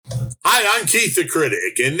Hi, I'm Keith the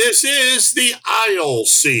Critic, and this is the Aisle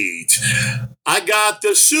Seat. I got the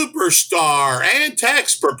superstar and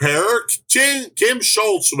tax preparer, Kim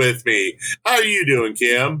Schultz, with me. How are you doing,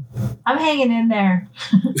 Kim? I'm hanging in there.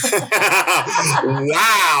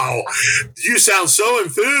 Wow. You sound so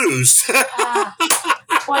enthused.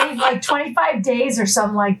 25 days or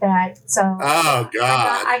something like that. So, oh,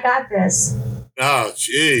 God. I got this. Oh,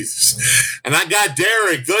 jeez. And I got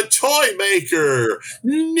Derek, the toy maker.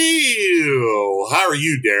 Neil. How are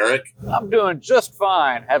you, Derek? I'm doing just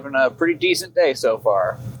fine. Having a pretty decent day so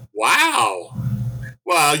far. Wow.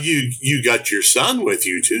 Well, you got your son with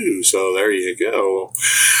you, too, so there you go.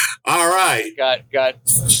 All right. Got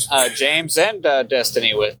James and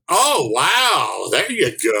Destiny with. Oh, wow. There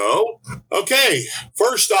you go. Okay.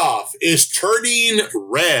 First off is Turning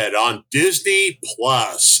Red on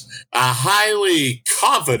DisneyPlus. A highly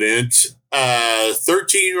confident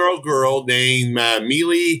 13-year-old girl named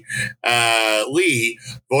Meili Lee,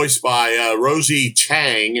 voiced by Rosie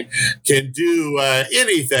Chang, can do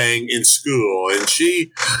anything in school, and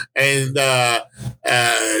she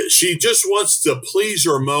just wants to please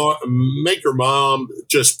her make her mom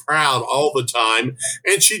just proud all the time,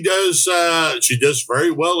 and she does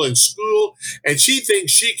very well in school, and she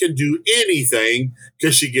thinks she can do anything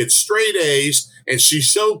because she gets straight A's, and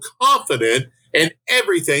she's so confident in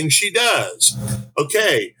everything she does.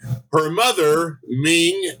 Okay, her mother,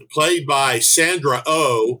 Ming, played by Sandra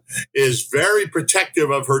Oh, is very protective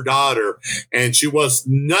of her daughter, and she wants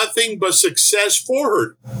nothing but success for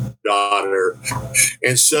her daughter.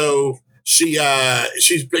 And so she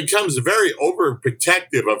becomes very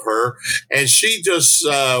overprotective of her, and she just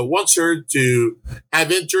wants her to have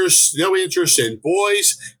no interest in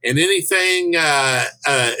boys and anything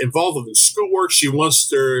involved in schoolwork. She wants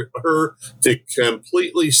her to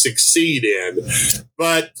completely succeed in.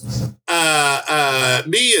 But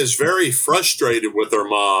Mia is very frustrated with her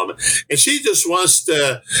mom, and she just wants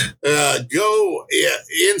to go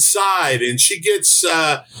inside, and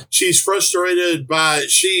she's frustrated by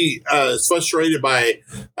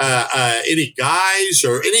any guys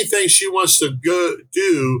or anything she wants to go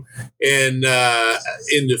do in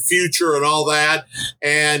the future and all that.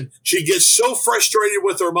 And she gets so frustrated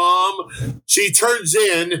with her mom, she turns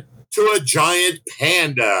in to a giant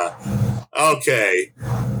panda. Okay.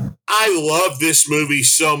 I love this movie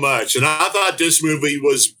so much, and I thought this movie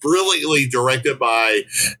was brilliantly directed by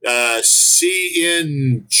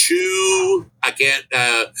C.N. Chu.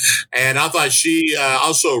 And I thought she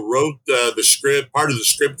also wrote the script, part of the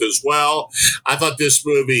script as well. I thought this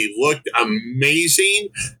movie looked amazing.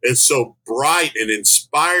 It's so bright and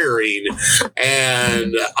inspiring,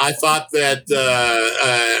 and I thought that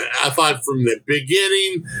from the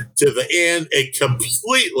beginning to the end, it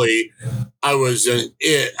completely. I was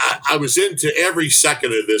into every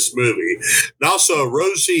second of this movie. And also,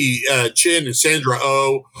 Rosie Chin and Sandra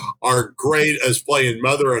Oh are great as playing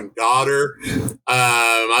mother and daughter.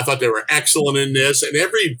 I thought they were excellent in this, and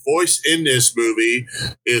every voice in this movie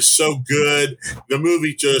is so good. The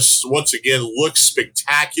movie just, once again, looks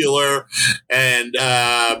spectacular, and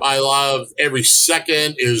I love every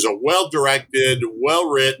second. It is a well-directed,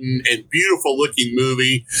 well-written, and beautiful-looking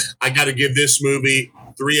movie. I got to give this movie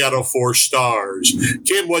 3 out of 4 stars.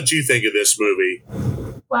 Kim, what do you think of this movie?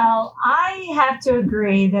 Well, I have to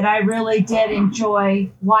agree that I really did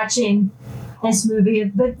enjoy watching this movie,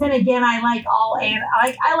 but then again, I like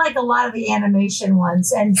I like a lot of the animation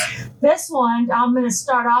ones, and this one, I'm going to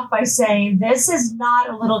start off by saying this is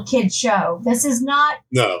not a little kid show. This is not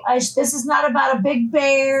this is not about a big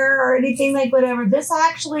bear or anything like whatever. This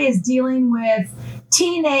actually is dealing with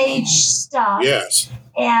teenage stuff. Yes.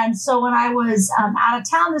 And so when I was out of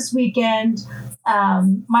town this weekend,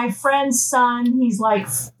 my friend's son, he's like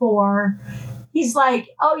 4. He's like,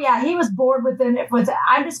 oh, yeah, he was bored with it.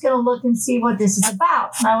 I'm just going to look and see what this is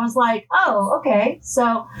about. And I was like, oh, okay.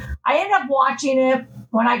 So I ended up watching it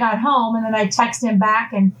when I got home, and then I texted him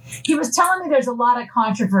back, and he was telling me there's a lot of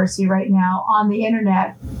controversy right now on the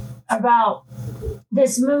internet about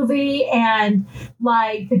this movie and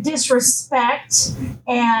like the disrespect.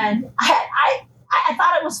 And I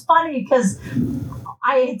thought it was funny because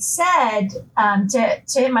I had said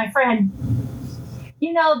to my friend,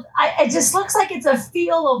 you know, it just looks like it's a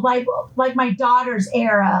feel of like my daughter's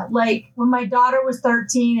era. Like when my daughter was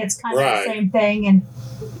 13, it's kind of the same thing. And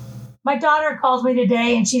my daughter calls me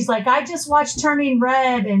today and she's like, I just watched Turning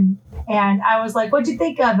Red. And I was like, what'd you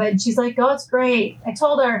think of it? And she's like, oh, it's great. I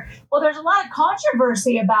told her, well, there's a lot of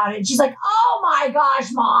controversy about it. And she's like, oh my gosh,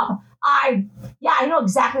 Mom, I know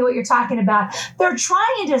exactly what you're talking about. They're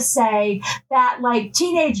trying to say that like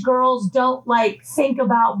teenage girls don't like think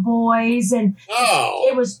about boys and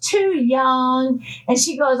it was too young. And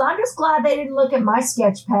she goes, I'm just glad they didn't look at my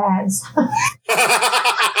sketch pads.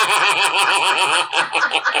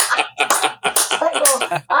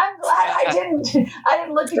 I'm glad I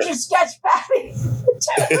didn't look at your sketch pad.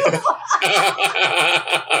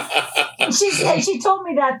 She told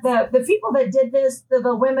me that the people that did this,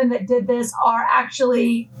 the women that did this, are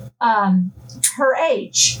actually her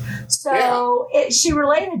age. So she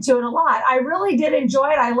related to it a lot. I really did enjoy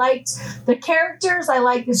it. I liked the characters. I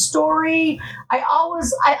liked the story.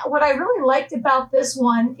 What I really liked about this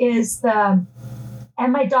one is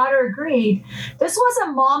and my daughter agreed, this was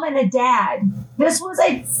a mom and a dad. This was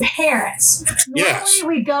a parents. Normally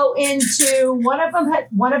we go into one of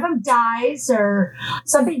them dies or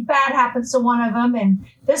something bad happens to one of them, and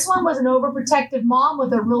this one was an overprotective mom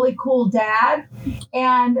with a really cool dad,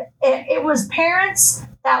 and it was parents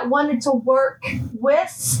that wanted to work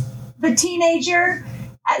with the teenager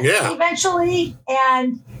eventually,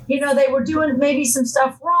 and they were doing maybe some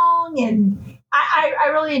stuff wrong, and I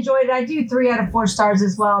really enjoyed it. I do 3 out of 4 stars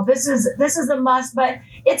as well. This is a must, but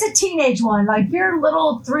it's a teenage one. Like your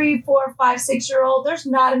little 3, 4, 5, 6-year-old, there's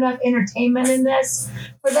not enough entertainment in this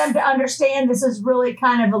for them to understand. This is really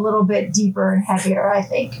kind of a little bit deeper and heavier, I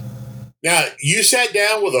think. Now, you sat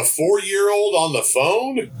down with a 4-year-old on the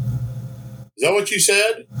phone? Is that what you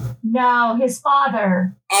said? No, his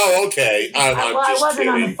father. Oh, okay. I wasn't kidding.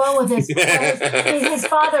 on the phone with his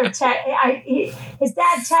father. His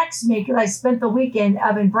dad texted me because I spent the weekend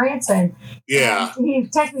up in Branson. Yeah. And he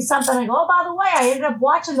texted me something like, "Oh, by the way, I ended up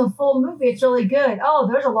watching the full movie. It's really good. Oh,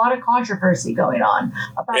 there's a lot of controversy going on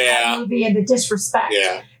about that movie and the disrespect."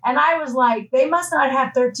 Yeah. And I was like, they must not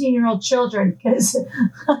have 13-year-old children because.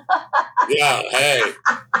 Yeah. Hey.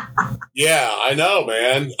 Yeah, I know,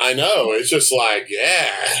 man. I know. It's just like,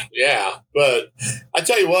 yeah. But I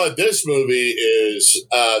tell you what, this movie is.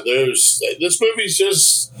 This movie's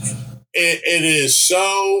just. It is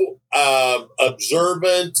so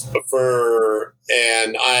observant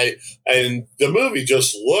and the movie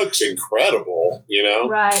just looks incredible,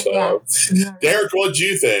 Right. So, yeah. Derek, what'd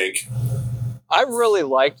you think? I really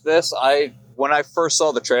liked this. When I first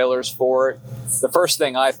saw the trailers for it, the first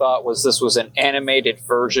thing I thought was this was an animated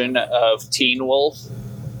version of Teen Wolf,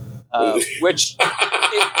 which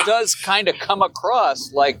it does kind of come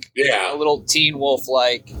across like a little Teen Wolf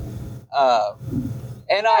like.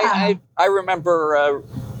 And I remember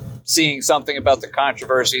seeing something about the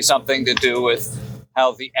controversy, something to do with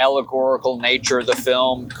how the allegorical nature of the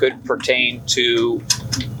film could pertain to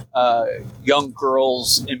young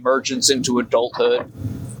girls' emergence into adulthood.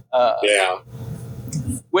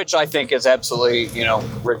 Which I think is absolutely,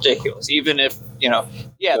 ridiculous. Even if,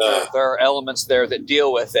 there are elements there that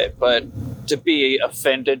deal with it, but to be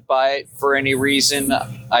offended by it for any reason,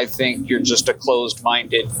 I think you're just a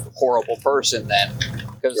closed-minded, horrible person then.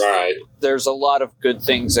 Because there's a lot of good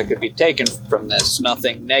things that could be taken from this.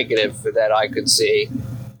 Nothing negative that I could see.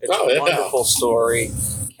 It's a wonderful story.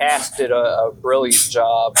 Cast did a brilliant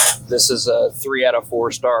job. This is a 3 out of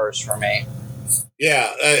 4 stars for me.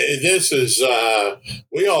 Yeah, this is,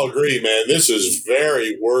 we all agree, man, this is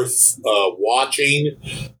very worth watching,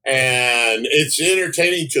 and it's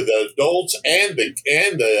entertaining to the adults and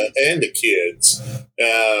the kids.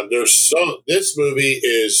 This movie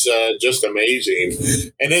is just amazing,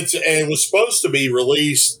 and it was supposed to be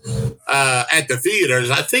released at the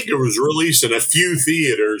theaters. I think it was released in a few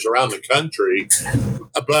theaters around the country,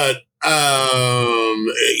 but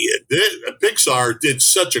Pixar did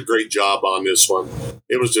such a great job on this one.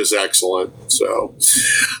 It was just excellent. So,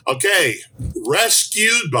 okay,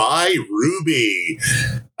 Rescued by Ruby.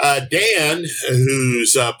 Dan,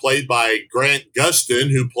 who's played by Grant Gustin,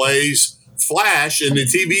 who plays Flash in the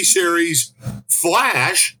TV series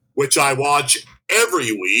Flash, which I watch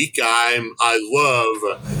every week. I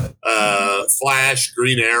love Flash,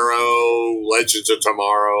 Green Arrow, Legends of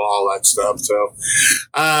Tomorrow, all that stuff. So,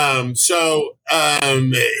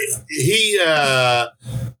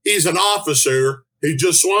 he's an officer who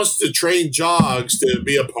just wants to train Jogs to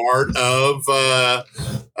be a part of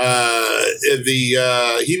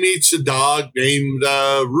he meets a dog named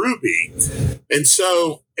Ruby, and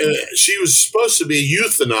so she was supposed to be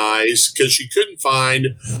euthanized because she couldn't find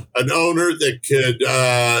an owner that could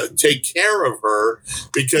take care of her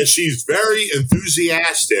because she's very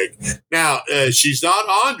enthusiastic. Now, she's not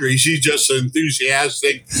Andre. She's just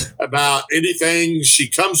enthusiastic about anything she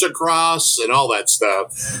comes across and all that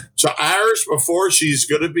stuff. So hours before she's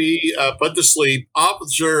going to be put to sleep,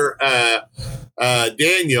 Officer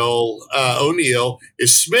Daniel O'Neill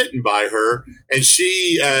is smitten by her, and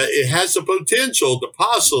she it has the potential to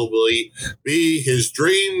possibly be his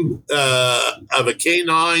dream of a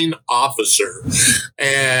canine officer,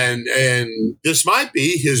 and this might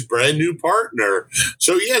be his brand new partner.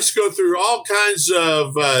 So he has to go through all kinds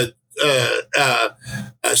of.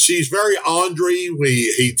 She's very Andre.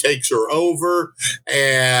 He takes her over,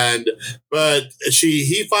 but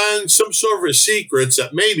he finds some sort of secrets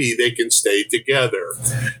that maybe they can stay together.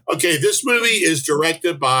 Okay, this movie is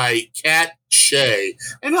directed by Kat Shea,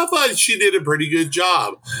 and I thought she did a pretty good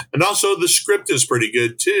job. And also the script is pretty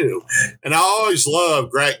good too. And I always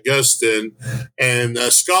love Grant Gustin and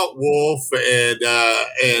Scott Wolf and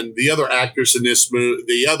the other actors in this movie.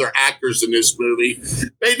 The other actors in this movie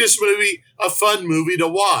made this movie a fun movie to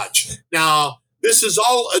watch. Now, this is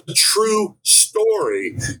all a true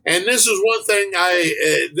story, and this is one thing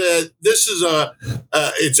this is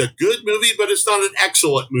it's a good movie, but it's not an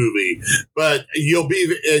excellent movie. But you'll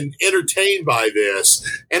be entertained by this,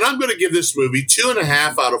 and I'm going to give this movie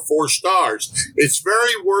 2.5 out of 4 stars. It's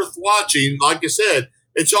very worth watching. Like I said,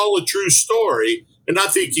 it's all a true story, and I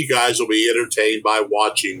think you guys will be entertained by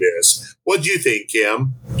watching this. What do you think,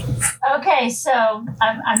 Kim? Okay, so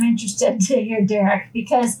I'm interested to hear Derek,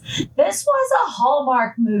 because this was a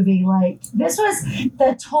Hallmark movie. Like, this was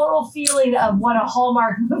the total feeling of what a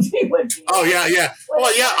Hallmark movie would be. Oh yeah.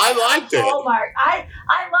 Well, yeah, I liked it. Hallmark. I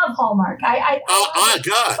love Hallmark. I love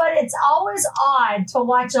it, but it's always odd to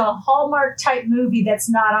watch a Hallmark type movie that's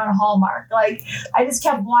not on Hallmark. Like, I just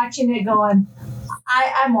kept watching it, going,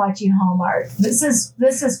 I'm watching Hallmark. This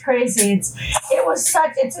is crazy. It's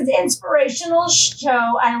an inspirational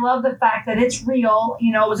show. I love the fact that it's real.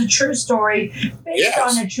 You know, it was a true story based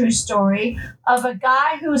on a true story of a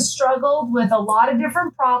guy who struggled with a lot of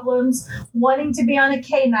different problems, wanting to be on a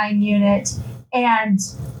canine unit, and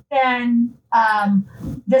then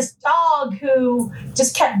this dog who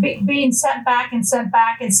just kept being sent back, and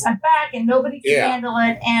nobody could handle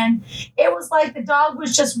it. And it was like the dog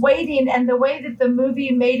was just waiting. And the way that the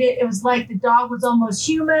movie made it, it was like the dog was almost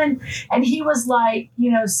human, and he was like,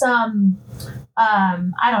 you know, some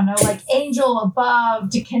I don't know, like angel above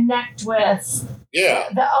to connect with.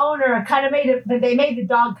 The owner kind of they made the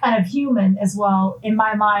dog kind of human as well. In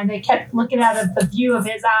my mind, they kept looking out of the view of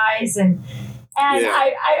his eyes, and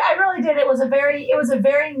I really did. It was a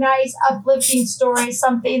very nice, uplifting story.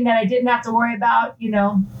 Something that I didn't have to worry about. You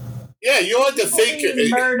know. Yeah, you had to think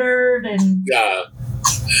murdered and. Yeah.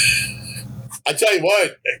 I tell you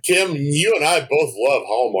what, Kim, you and I both love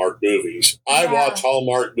Hallmark movies. I watch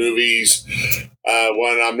Hallmark movies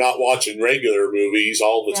when I'm not watching regular movies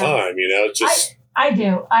all the time. You know, it's just. I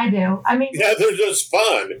do. I mean, they're just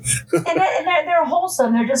fun. and they're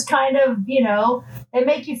wholesome. They're just kind of, you know, they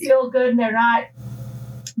make you feel good, and they're not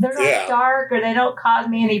dark, or they don't cause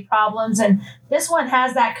me any problems. And this one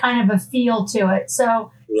has that kind of a feel to it.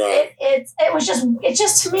 So it's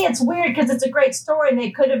just to me, it's weird because it's a great story, and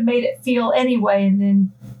they could have made it feel anyway. And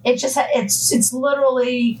then it's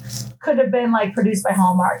literally could have been like produced by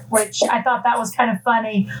Hallmark, which I thought that was kind of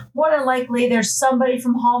funny. More than likely, there's somebody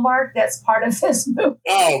from Hallmark that's part of this movie.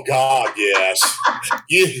 Oh God, yes.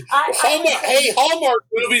 Hallmark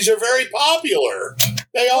movies are very popular.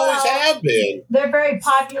 They always have been. They're very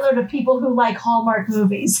popular to people who like Hallmark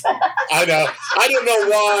movies. I know. I don't know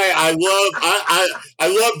why. I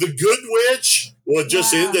love The Good Witch. Well, it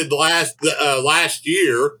just ended last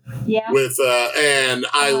year. Yeah. With and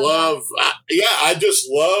I love. I just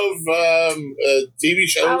love TV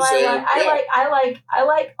shows. I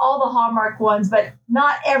like all the Hallmark ones, but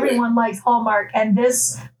not everyone likes Hallmark, and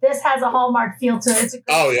this has a Hallmark feel to it. It's a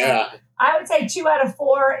great show. I would say 2 out of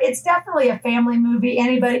 4. It's definitely a family movie.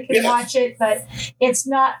 Anybody can watch it, but it's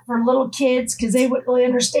not for little kids because they wouldn't really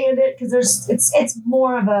understand it. Because it's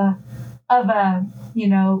more of a you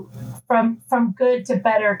know, from good to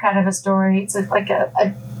better kind of a story. It's like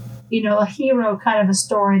a hero kind of a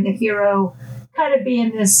story, and the hero kind of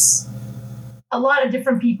being a lot of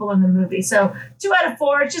different people in the movie. So 2 out of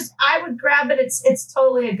 4. It's just, I would grab it. It's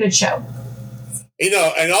totally a good show. You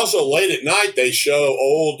know, and also late at night, they show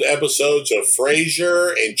old episodes of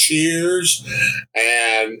Frasier and Cheers.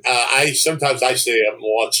 And I sometimes stay up and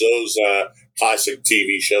watch those classic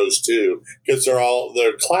TV shows too, because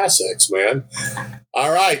they're classics, man.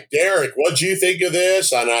 All right, Derek, what do you think of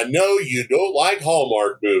this? And I know you don't like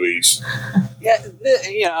Hallmark movies.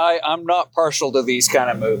 Yeah, I'm not partial to these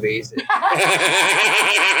kind of movies.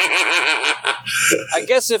 I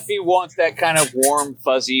guess if you want that kind of warm,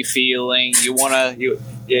 fuzzy feeling, you want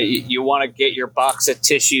to get your box of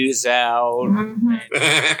tissues out, and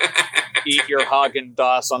eat your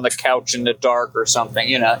Haagen-Dazs on the couch in the dark or something.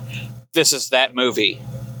 You know, this is that movie.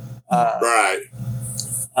 Right.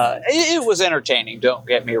 It was entertaining. Don't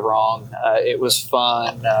get me wrong. It was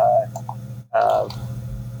fun.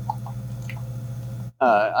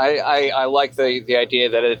 I like the idea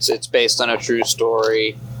that it's based on a true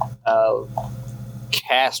story.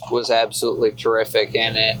 Cast was absolutely terrific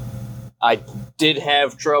in it. I did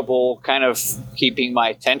have trouble kind of keeping my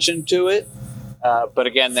attention to it. But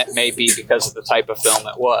again, that may be because of the type of film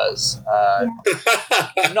it was.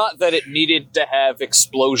 Not that it needed to have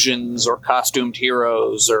explosions or costumed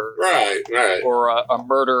heroes or or a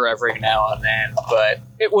murder every now and then, but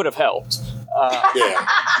it would have helped. Yeah.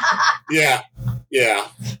 You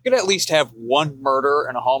could at least have one murder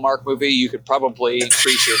in a Hallmark movie. You could probably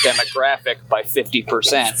increase your demographic by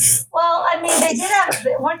 50%. Well, I mean, they did have.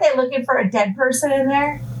 Weren't they looking for a dead person in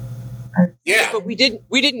there? Yeah, but we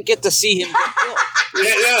didn't get to see him get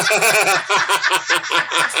killed.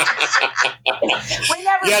 We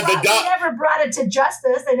never brought it to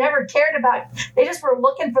justice. They never cared about. They just were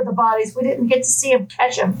looking for the bodies. We didn't get to see him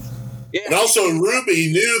catch them. Yeah. And also,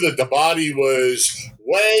 Ruby knew that the body was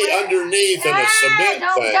way underneath in a cement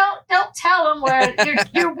thing. Don't tell them where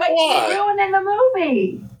you're ruining the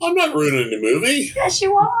movie. I'm not ruining the movie. Yes,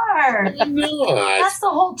 you are. I'm not. That's the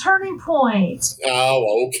whole turning point.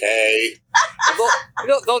 Oh, okay.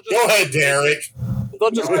 They'll just, go ahead, Derek.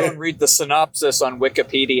 They'll just go and read the synopsis on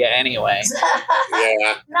Wikipedia anyway.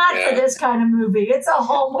 Not for this kind of movie. It's a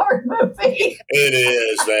Hallmark movie. It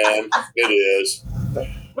is, man. It is.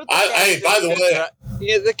 By the way,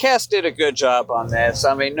 the cast did a good job on this.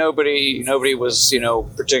 I mean, nobody was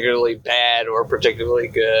particularly bad or particularly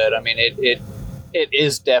good. I mean, it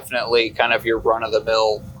is definitely kind of your run of the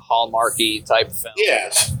mill Hallmarky type film.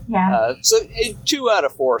 Yes. Yeah. So 2 out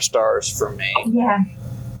of 4 stars for me. Yeah.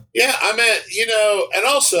 Yeah, I mean, and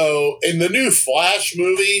also in the new Flash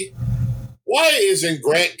movie, why isn't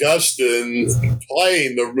Grant Gustin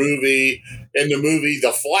playing the movie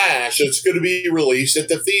The Flash? It's going to be released at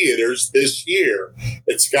the theaters this year.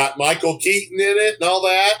 It's got Michael Keaton in it and all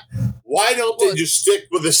that. Why don't they just stick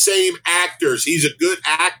with the same actors? He's a good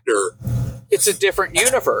actor. It's a different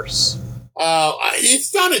universe.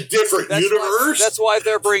 It's not a different universe. That's why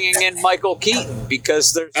they're bringing in Michael Keaton,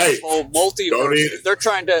 because there's this whole multiverse. They're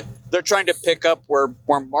trying to pick up where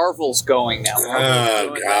Marvel's going now.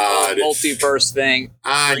 Oh God, multiverse thing.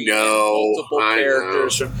 I know multiple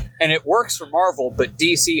characters, and it works for Marvel, but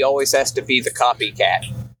DC always has to be the copycat.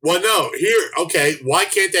 Well, no. Okay. Why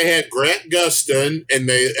can't they have Grant Gustin and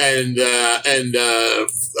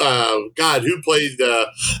God, who played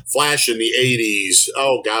Flash in the '80s?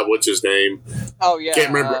 Oh God, what's his name? Oh yeah,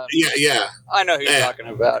 can't remember. Yeah. I know who you're talking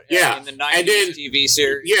about. Yeah, in the '90s TV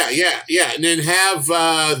series. Yeah, and then have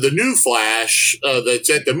the new Flash that's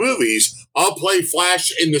at the movies. I'll play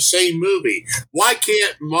Flash in the same movie. Why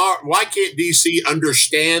can't DC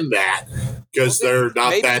understand that? Because they're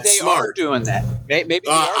not that smart. Are doing that. Maybe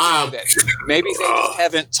they are doing that. Maybe they just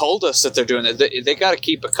haven't told us that they're doing that. They got to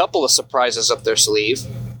keep a couple of surprises up their sleeve.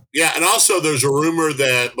 Yeah, and also there's a rumor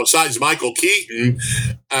that besides Michael Keaton,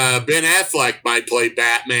 Ben Affleck might play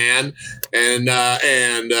Batman, and I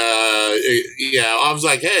was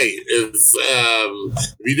like, hey, if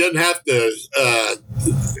he doesn't have to,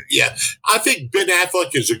 I think Ben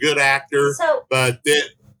Affleck is a good actor,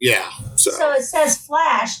 So it says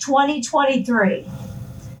Flash 2023,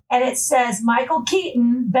 and it says Michael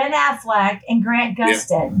Keaton, Ben Affleck, and Grant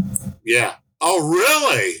Gustin. Yeah. Oh,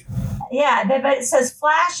 really? Yeah, but it says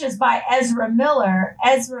Flash is by Ezra Miller.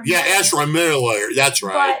 Ezra Miller. That's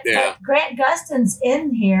right. But Grant Gustin's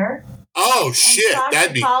in here. Oh, shit.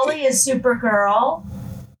 That'd be Polly is Supergirl.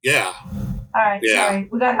 Yeah. All right. Yeah. Sorry.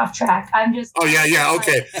 We got off track. I'm just. Oh, yeah.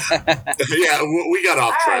 Okay. Yeah, we got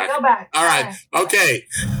off track. All right. Go back. All right. Okay.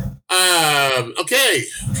 Okay.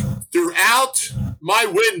 Throughout my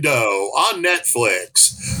window on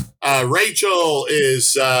Netflix, Rachel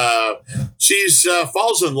is she's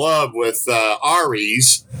falls in love with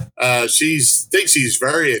Aries. She thinks he's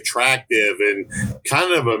very attractive and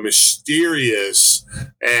kind of a mysterious,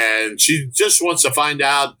 and she just wants to find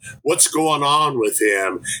out what's going on with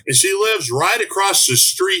him. And she lives right across the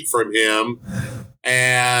street from him,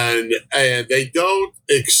 and they don't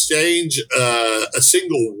exchange a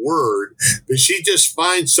single word, but she just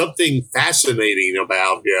finds something fascinating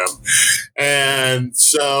about him. And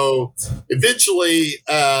so eventually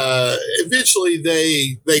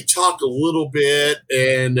they talk a little bit,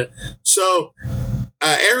 and so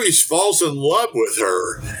Aries falls in love with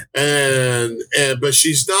her, but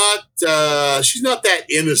she's not that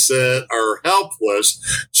innocent or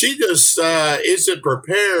helpless. She just isn't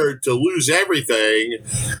prepared to lose everything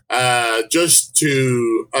just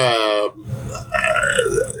to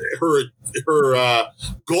her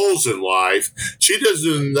goals in life. She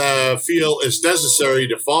doesn't feel it's necessary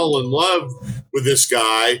to fall in love with this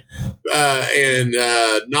guy and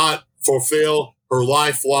not fulfill her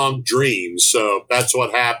lifelong dreams. So that's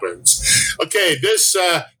what happens. Okay, this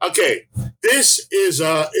is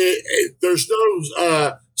there's no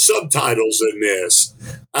subtitles in this.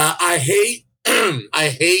 I hate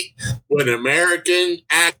I hate when American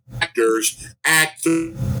actors act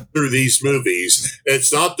through these movies.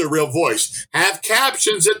 It's not the real voice. Have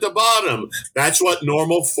captions at the bottom. That's what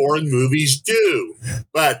normal foreign movies do.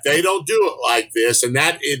 But they don't do it like this, and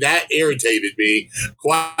that irritated me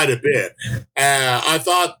quite a bit. I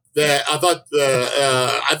thought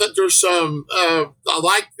there's some. I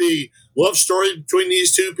like the love story between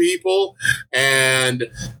these two people,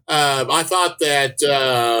 and I thought that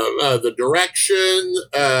the direction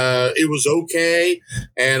it was okay,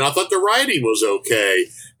 and I thought the writing was okay,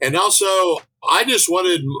 and also I just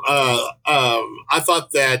wanted. I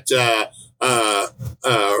thought that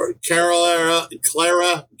Clara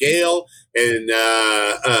Gale and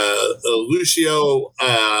Lucio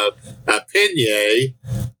Pena,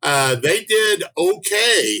 they did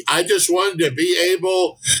okay. I just wanted to be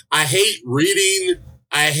able. I hate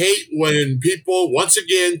when people once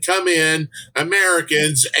again come in,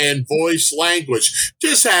 Americans, and voice language.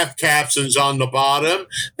 Just have captions on the bottom.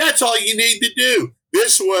 That's all you need to do.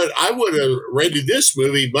 I would have rated this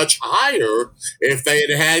movie much higher if they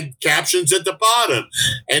had captions at the bottom.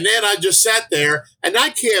 And then I just sat there, and I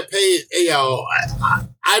can't pay.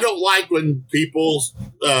 I don't like when people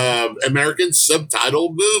Americans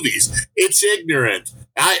subtitle movies. It's ignorant.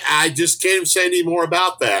 I just can't say any more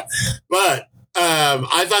about that. But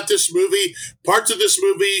I thought parts of this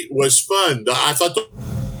movie was fun. I thought the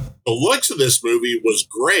looks of this movie was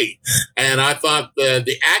great, and I thought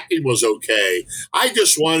the acting was okay. I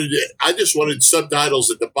just wanted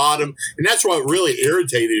subtitles at the bottom, and that's what really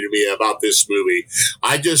irritated me about this movie.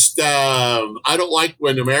 I don't like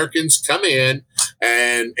when Americans come in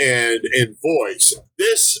and voice.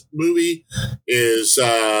 This movie is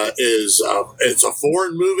it's a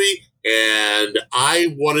foreign movie, and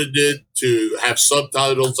I wanted it to have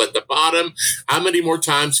subtitles at the bottom. How many more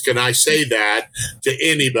times can I say that to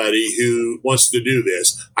anybody who wants to do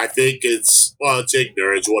this? I think it's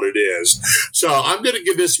ignorance what it is. So I'm going to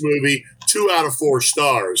give this movie 2 out of 4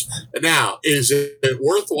 stars. Now, is it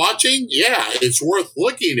worth watching? Yeah, it's worth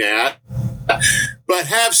looking at. But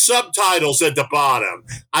have subtitles at the bottom.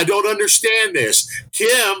 I don't understand this.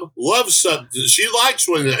 Kim loves subtitles. She likes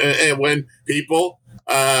when people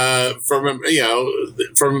from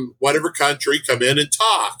whatever country come in and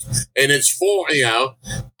talk, and it's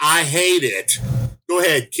I hate it. Go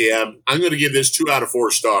ahead, Kim. I'm going to give this 2 out of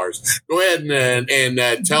 4 stars. Go ahead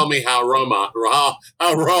and tell me how wrong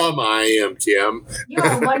I am, Kim. You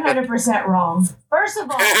are 100% wrong. First of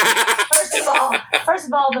all,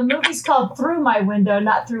 the movie's called Through My Window,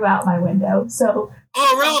 not Throughout My Window. So.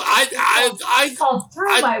 Oh, really? It's called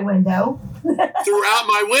Through My Window. Throughout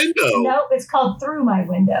My Window. Nope, it's called Through My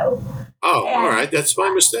Window. Oh, all right. That's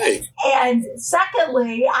my mistake. And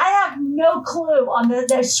secondly, I have no clue on the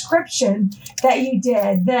description that you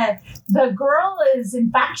did. The girl is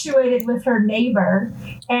infatuated with her neighbor,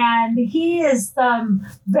 and he is some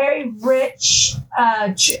very rich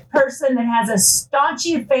person that has a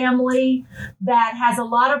staunchy family that has a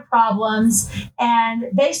lot of problems,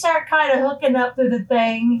 and they start kind of hooking up through the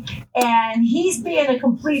thing, and he's being a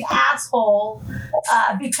complete asshole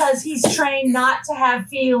because he's trained not to have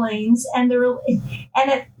feelings, and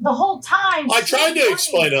the whole time I tried to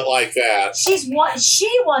explain it like that. She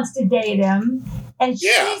wants to date him, and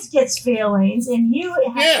she gets feelings, and you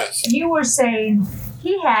were saying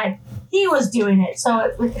he was doing it. So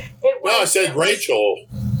it was. No, I said Rachel.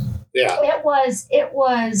 Yeah. It was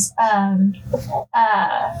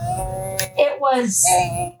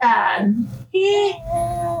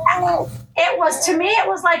to me it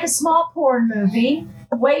was like a small porn movie.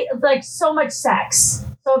 Like so much sex.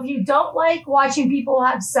 So if you don't like watching people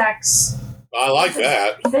have sex, I like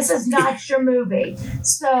that. This is not your movie.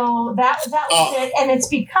 So that was it, and it's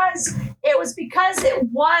because it was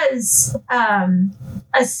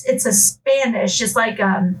it's a Spanish. It's like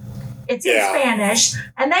It's in Spanish,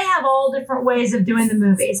 and they have all different ways of doing the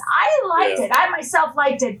movies. I liked it. I myself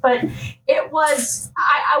liked it, but it was,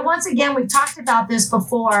 I once again, we've talked about this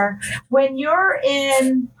before. When you're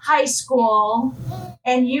in high school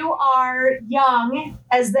and you are young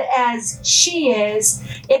as she is,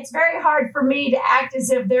 it's very hard for me to act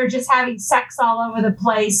as if they're just having sex all over the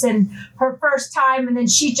place and her first time, and then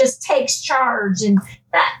she just takes charge, and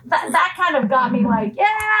that kind of got me like,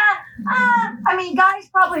 I mean, guys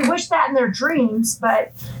probably wish that in their dreams,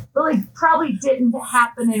 but really probably didn't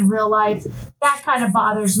happen in real life. That kind of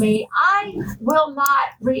bothers me. I will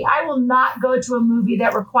not go to a movie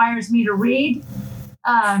that requires me to read.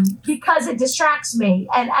 Because it distracts me,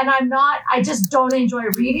 and I just don't enjoy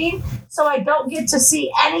reading, so I don't get to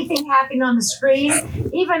see anything happening on the screen,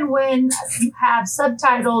 even when you have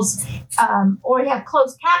subtitles or you have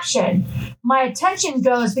closed caption. My attention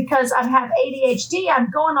goes, because I have ADHD, I'm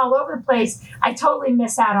going all over the place. I totally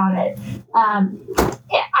miss out on it.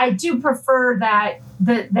 I do prefer that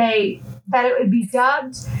it would be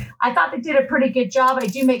dubbed. I thought they did a pretty good job. I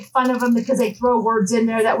do make fun of them because they throw words in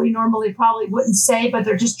there that we normally probably wouldn't say, but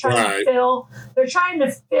they're just trying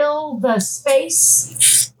to fill the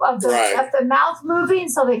space of the mouth moving,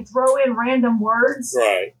 so they throw in random words.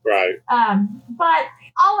 Right. But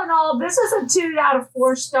all in all, this is a 2 out of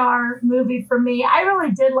 4 star movie for me. I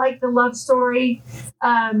really did like the love story.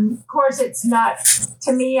 Of course, it's not,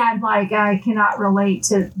 to me, I'm like, I cannot relate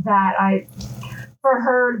to that. For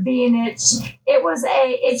her being it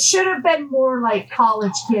should have been more like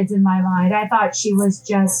college kids in my mind. I thought she was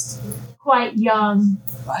just quite young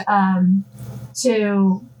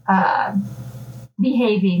to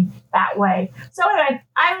behaving that way. So anyway,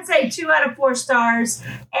 I would say 2 out of 4 stars.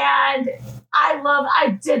 And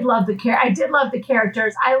I did love the characters. I did like the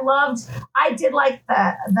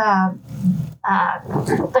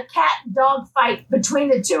cat and dog fight between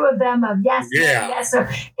the two of them of yes. So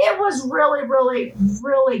it was really, really,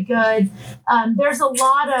 really good. There's a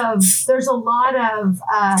lot of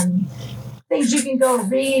things you can go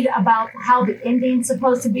read about how the ending's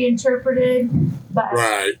supposed to be interpreted, but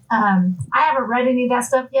I haven't read any of that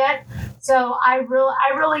stuff yet. So I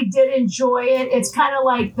really did enjoy it. It's kind of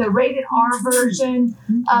like the rated R version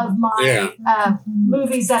of my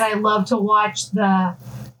movies that I love to watch. The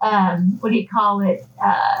what do you call it?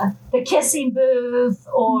 The Kissing Booth,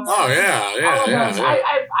 or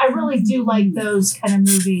I really do like those kind of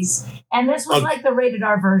movies, and this was like the rated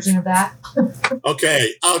R version of that.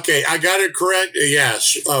 Okay, I got it correct.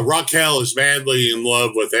 Yes, Raquel is madly in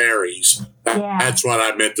love with Aries. That's what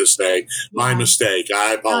I meant to say. My mistake.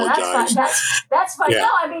 I apologize. That's fine. No,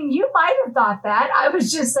 I mean, you might have thought that. I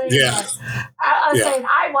was just saying that. I was saying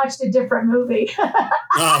I watched a different movie.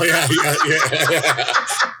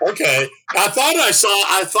 Okay. I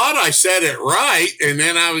thought I said it right, and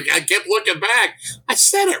then I kept looking back. I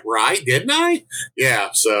said it right, didn't I? Yeah.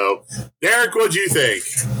 So, Derek, what'd you think?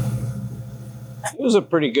 It was a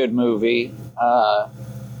pretty good movie.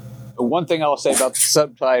 One thing I'll say about the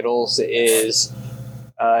subtitles is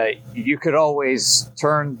you could always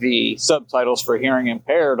turn the subtitles for hearing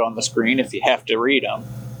impaired on the screen if you have to read them.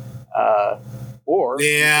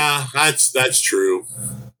 That's true.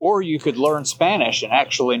 Or you could learn Spanish and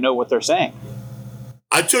actually know what they're saying.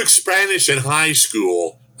 I took Spanish in high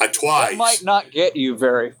school. Twice. That might not get you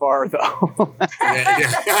very far, though.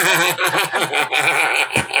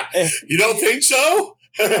 You don't think so?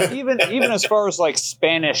 even as far as like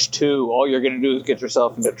Spanish 2, all you're going to do is get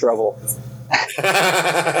yourself into trouble.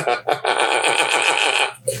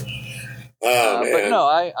 But no,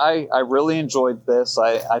 I really enjoyed this.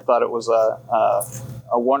 I thought it was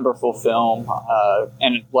a wonderful film,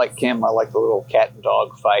 and like Kim, I like the little cat and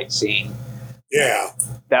dog fight scene. Yeah,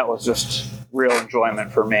 that was just real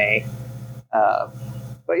enjoyment for me.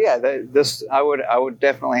 But yeah, this I would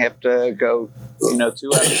definitely have to go. 2 out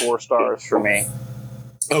of 4 stars for me.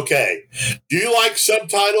 Okay. Do you like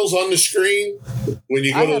subtitles on the screen when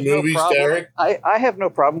you go to the movies, Derek? I have no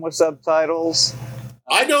problem with subtitles.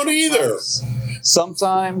 I don't either.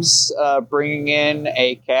 Sometimes bringing in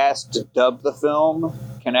a cast to dub the film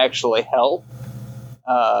can actually help.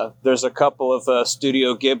 There's a couple of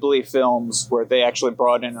Studio Ghibli films where they actually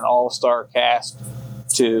brought in an all-star cast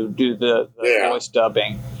to do the voice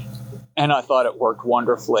dubbing, and I thought it worked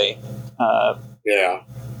wonderfully.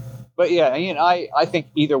 But yeah, I think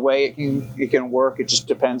either way it can work. It just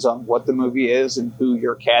depends on what the movie is and who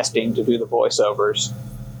you're casting to do the voiceovers.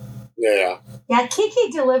 Yeah, Kiki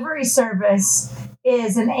Delivery Service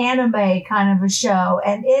is an anime kind of a show,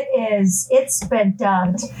 and it's been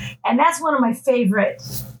dubbed, and that's one of my favorite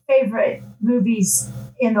movies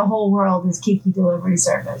in the whole world is Kiki Delivery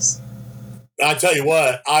Service. I tell you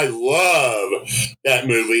what, I love that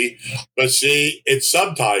movie, but see, it's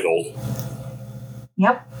subtitled.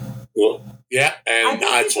 Yep. Well, yeah, and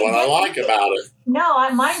that's what I like about it. No,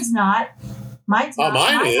 mine's not. Mine's not.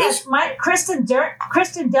 Mine is. Kristen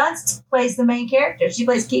Dunst plays the main character. She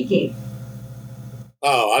plays Kiki.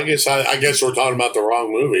 Oh, I guess we're talking about the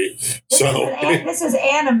wrong movie. This is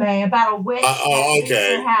anime about a witch that leaves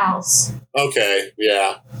her house. Okay,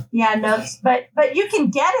 yeah. Yeah, no, but you can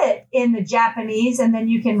get it in the Japanese, and then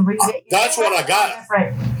you can read it. That's what I got.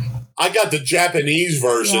 Different. I got the Japanese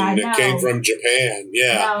version that came from Japan.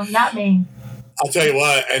 Yeah. No, not me. I'll tell you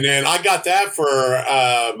what, and then I got that for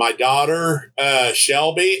my daughter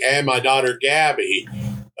Shelby and my daughter Gabby.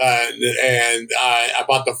 And I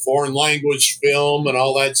bought the foreign language film and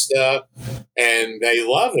all that stuff, and they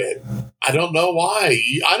love it. I don't know why.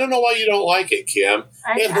 I don't know why you don't like it, Kim.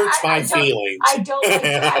 It hurts my feelings. I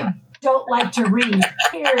don't like to read.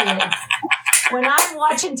 Period. When I'm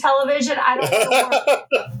watching television, I don't want to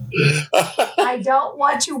work. I don't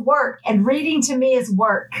want to work, and reading to me is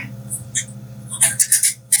work.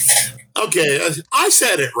 Okay, I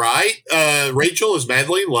said it right. Rachel is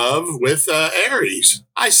madly in love with Aries.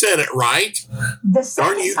 I said it right. The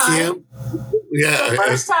second Darn you, time, Kim. Yeah. The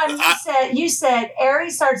first time you said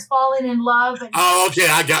Aries starts falling in love. Okay,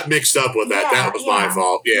 I got mixed up with that. That was my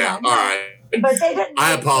fault. Yeah, all right. But they didn't.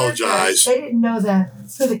 I apologize. They didn't know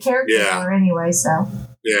who the characters were anyway, so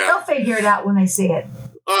they'll figure it out when they see it.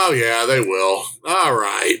 Oh, yeah, they will. All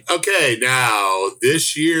right. Okay, now,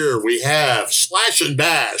 this year we have Slash and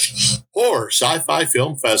Bash Horror Sci-Fi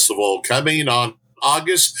Film Festival coming on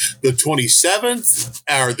August the 27th,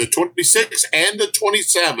 or the 26th and the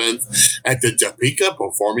 27th at the Topeka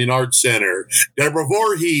Performing Arts Center. Deborah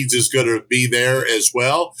Voorhees is going to be there as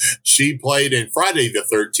well. She played in Friday the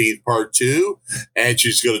 13th, Part 2, and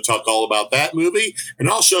she's going to talk all about that movie. And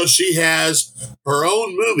also she has her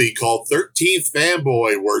own movie called 13th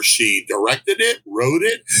Fanboy, where she directed it, wrote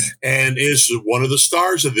it, and is one of the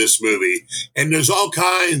stars of this movie. And there's all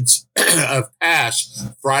kinds of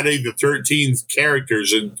past Friday the 13th characters,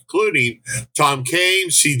 including Tom Kane,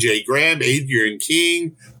 C.J. Graham, Adrian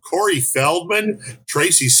King, Corey Feldman,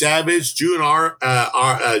 Tracy Savage, Julie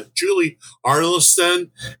Arliston,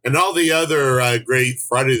 and all the other great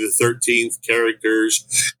Friday the 13th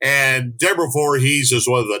characters. And Deborah Voorhees is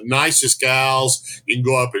one of the nicest gals. You can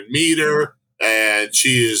go up and meet her. And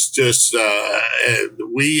she is just,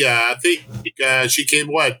 I think she came,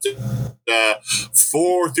 4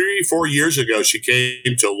 years ago, she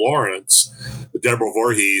came to Lawrence, Deborah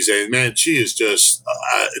Voorhees, and man, she is just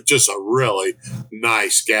a really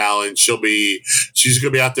nice gal. And she's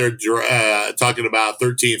going to be out there talking about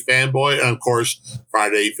 13th Fanboy, and of course,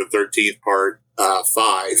 Friday the 13th Part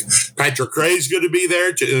 5. Patrick Cray's going to be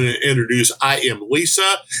there to introduce I Am Lisa.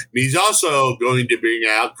 And he's also going to bring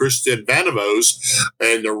out Kristen Vanavos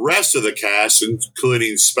and the rest of the cast,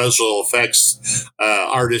 including special effects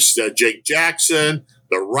artist Jake Jackson,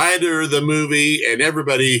 the writer of the movie, and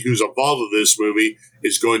everybody who's involved with this movie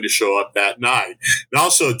is going to show up that night. And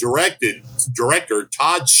also director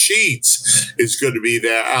Todd Sheets is going to be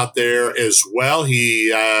out there as well.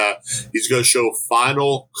 He's going to show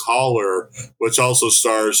Final Caller, which also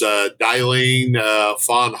stars Dylene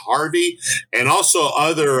Fawn Harvey, and also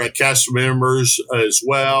other cast members as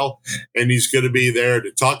well. And he's going to be there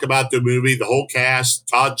to talk about the movie, the whole cast,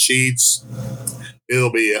 Todd Sheets. It'll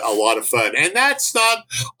be a lot of fun. And that's not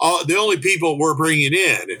the only people we're bringing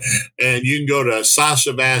in. And you can go to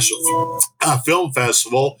Sasha Bash Film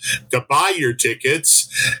Festival to buy your tickets.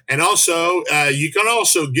 And also, you can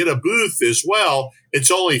also get a booth as well. It's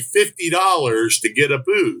only $50 to get a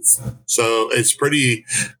booth. So it's pretty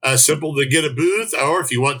simple to get a booth. Or if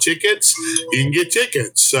you want tickets, you can get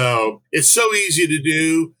tickets. So it's so easy to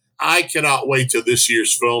do. I cannot wait till this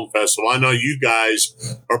year's film festival. I know you guys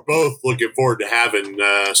are both looking forward to having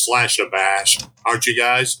Slash and Bash, aren't you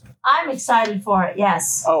guys? I'm excited for it,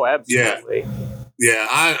 yes. Oh, absolutely. Yeah,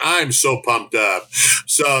 I'm so pumped up.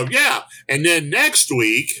 So, yeah. And then next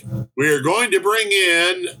week, we're going to bring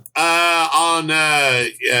in, on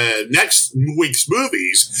next week's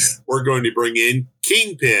movies, we're going to bring in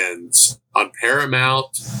Kingpins on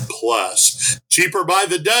Paramount Plus, Cheaper by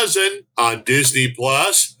the Dozen on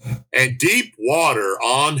DisneyPlus, and Deep Water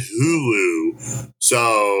on Hulu.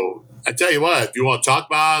 So I tell you what, if you want to talk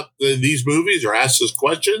about these movies or ask us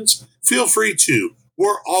questions, feel free to.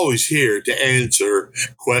 We're always here to answer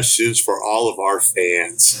questions for all of our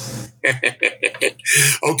fans.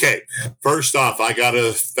 Okay, first off, I got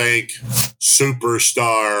to thank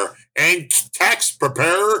superstar and tax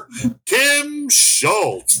preparer Kim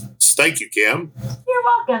Schultz. Thank you, Kim. You're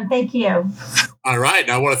welcome. Thank you. All right.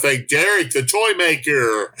 And I want to thank Derek, the toy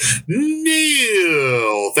maker.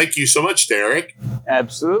 Neil. Thank you so much, Derek.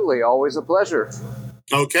 Absolutely. Always a pleasure.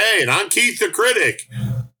 Okay. And I'm Keith, the critic.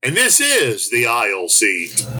 And this is The Aisle Seat.